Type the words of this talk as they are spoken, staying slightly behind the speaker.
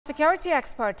Security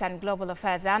expert and global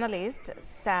affairs analyst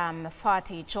Sam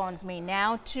Phatey joins me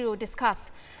now to discuss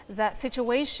the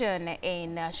situation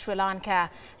in Sri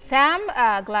Lanka. Sam,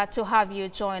 glad to have you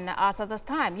join us at this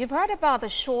time. You've heard about the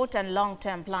short and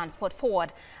long-term plans put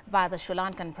forward by the Sri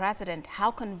Lankan president.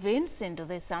 How convincing do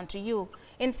they sound to you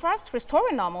in first,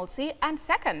 restoring normalcy, and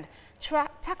second,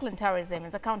 tackling terrorism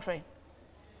in the country?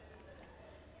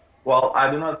 Well, I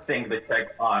do not think the check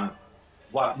on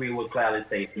what we would clearly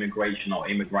say immigration or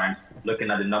immigrants, looking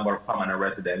at the number of permanent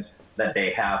residents that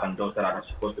they have and those that are not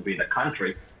supposed to be in the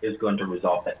country, is going to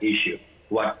resolve the issue.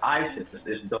 What ISIS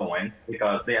is doing,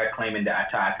 because they are claiming the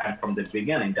attack, and from the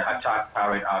beginning, the attack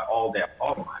carried out all their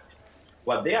formats.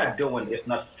 What they are doing is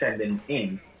not sending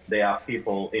in their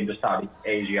people into Southeast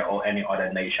Asia or any other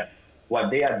nation.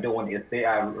 What they are doing is they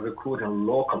are recruiting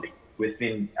locally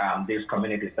within these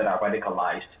communities that are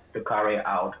radicalized to carry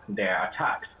out their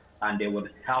attacks. And they would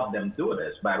help them do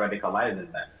this by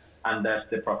radicalizing them. And that's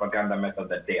the propaganda method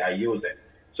that they are using.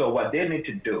 So what they need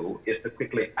to do is to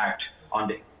quickly act on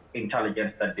the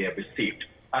intelligence that they have received.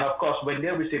 And of course, when they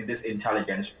receive this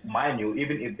intelligence, mind you,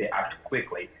 even if they act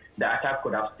quickly, the attack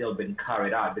could have still been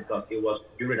carried out because it was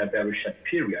during a very short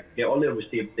period. They only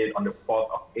received it on the 4th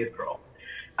of April.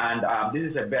 And this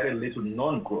is a very little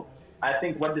known group. I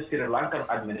think what the Sri Lankan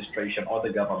administration or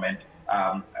the government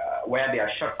where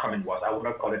their shortcoming was, I would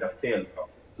not call it a failure,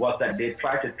 was that they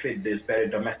tried to treat this very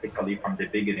domestically from the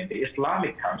beginning. The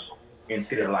Islamic Council in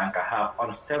Sri Lanka have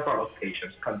on several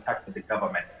occasions contacted the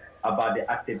government about the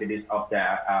activities of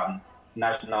their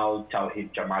National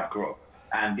Tawhid Jamaat group.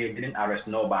 And they didn't arrest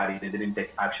nobody, they didn't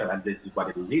take action, and this is what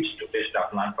it leads to. They should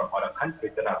have learned from other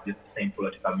countries that have used the same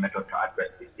political method to address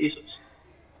these issues.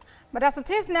 But as it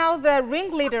is now, the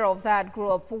ringleader of that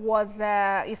group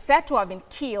is said to have been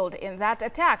killed in that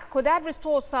attack. Could that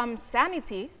restore some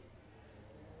sanity?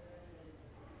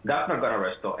 That's not going to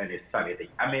restore any sanity.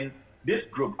 I mean, this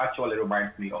group actually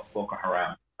reminds me of Boko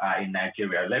Haram in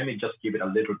Nigeria. Let me just give it a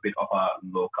little bit of a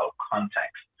local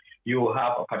context. You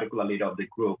have a particular leader of the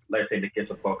group, let's say in the case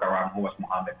of Boko Haram, who was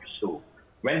Mohammed Yusuf.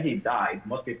 When he died,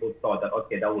 most people thought that,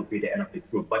 okay, that would be the end of the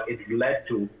group. But it led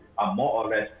to a more or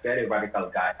less very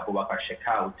radical guy, Abubakar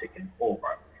Shekau, taking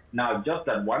over. Now, just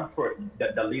that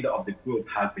the leader of the group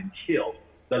has been killed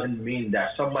doesn't mean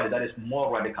that somebody that is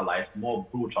more radicalized, more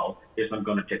brutal, is not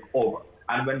going to take over.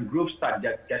 And when groups start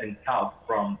getting help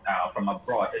from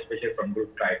abroad, especially from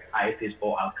groups like ISIS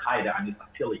or Al Qaeda and its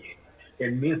affiliates,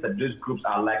 it means that these groups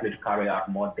are likely to carry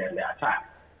out more deadly attacks.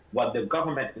 What the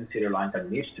government in Sri Lanka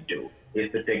needs to do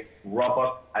is to take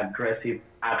robust, aggressive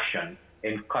action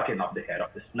in cutting off the head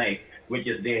of the snake, which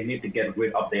is they need to get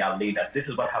rid of their leaders. This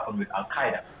is what happened with Al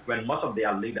Qaeda. When most of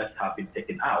their leaders have been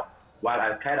taken out, while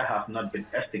Al Qaeda has not been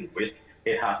extinguished,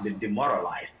 it has been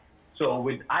demoralized. So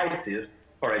with ISIS,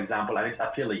 for example, and its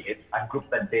affiliates and groups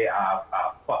that they are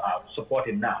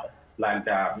supporting now, like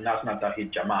the National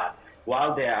Tawhid Jamaat,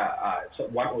 while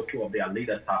one or two of their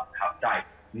leaders have died,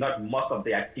 not most of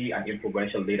their key and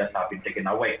influential leaders have been taken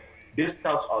away. This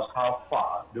tells us how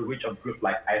far the reach of groups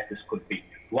like ISIS could be.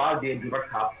 While they do not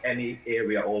have any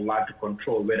area or land to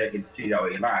control, whether in Syria or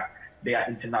Iraq, they are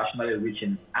internationally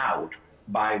reaching out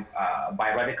by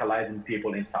radicalizing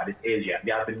people in Southeast Asia.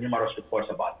 There have been numerous reports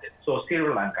about this. So Sri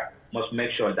Lanka must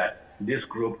make sure that this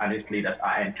group and its leaders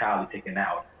are entirely taken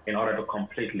out in order to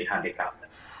completely handicap them.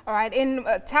 All right. In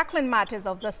tackling matters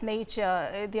of this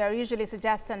nature, there are usually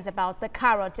suggestions about the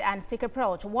carrot and stick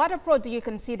approach. What approach do you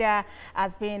consider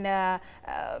as being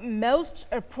most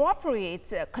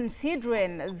appropriate,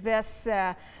 considering this,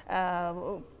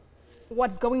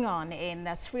 what's going on in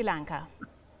Sri Lanka?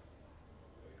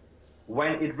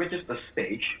 When it reaches the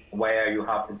stage where you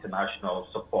have international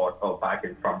support or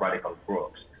backing from radical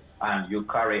groups, and you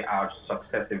carry out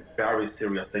successive, very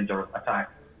serious, dangerous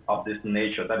attacks of this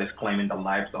nature that is claiming the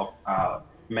lives of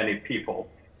many people,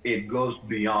 it goes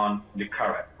beyond the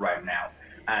carrot right now.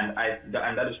 And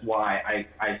that is why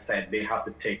I said they have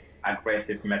to take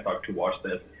aggressive method towards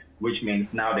this, which means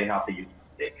now they have to use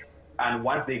the stick. And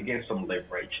once they gain some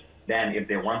leverage, then if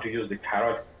they want to use the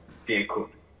carrot, they could.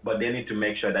 But they need to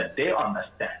make sure that they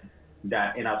understand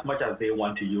that in as much as they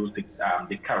want to use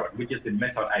the carrot, which is the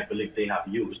method I believe they have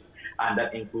used, and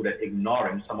that included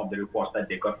ignoring some of the reports that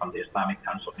they got from the Islamic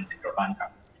Council in Sri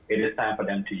Lanka, it is time for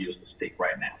them to use the stick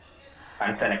right now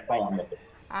and send a clear message.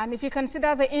 And if you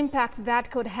consider the impact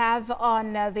that could have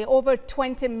on the over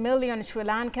 20 million Sri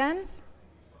Lankans?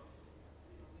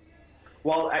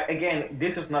 Well, again,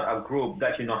 this is not a group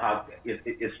that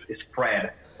is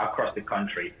spread across the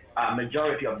country.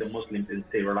 Majority of the Muslims in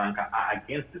Sri Lanka are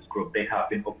against this group. They have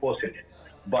been opposing it.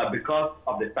 But because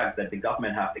of the fact that the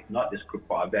government has ignored this group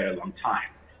for a very long time,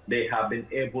 they have been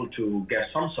able to get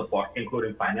some support,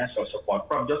 including financial support,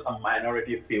 from just a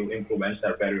minority few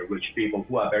influencer, very rich people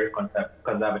who are very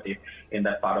conservative in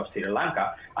that part of Sri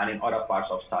Lanka and in other parts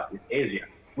of Southeast Asia,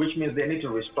 which means they need to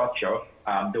restructure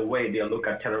the way they look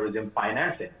at terrorism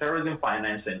financing. Terrorism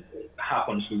financing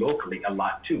happens locally a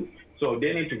lot too. So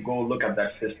they need to go look at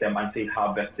that system and see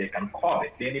how best they can curb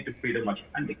it. They need to pretty much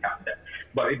handicap them.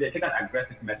 But if they take an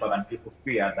aggressive method and people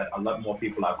fear that a lot more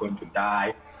people are going to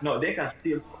die, no, they can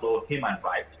still follow human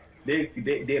rights. They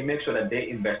make sure that they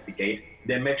investigate.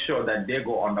 They make sure that they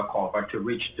go undercover to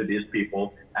reach to these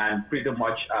people and pretty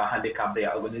much handicap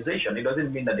their organization. It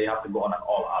doesn't mean that they have to go on an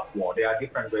all-out war. There are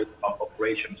different ways of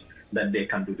operations that they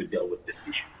can do to deal with this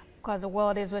issue. Because the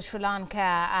world is with Sri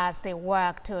Lanka as they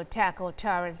work to tackle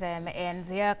terrorism in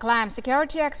their climate.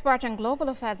 Security expert and global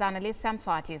affairs analyst Sam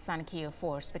Phatey, thank you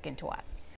for speaking to us.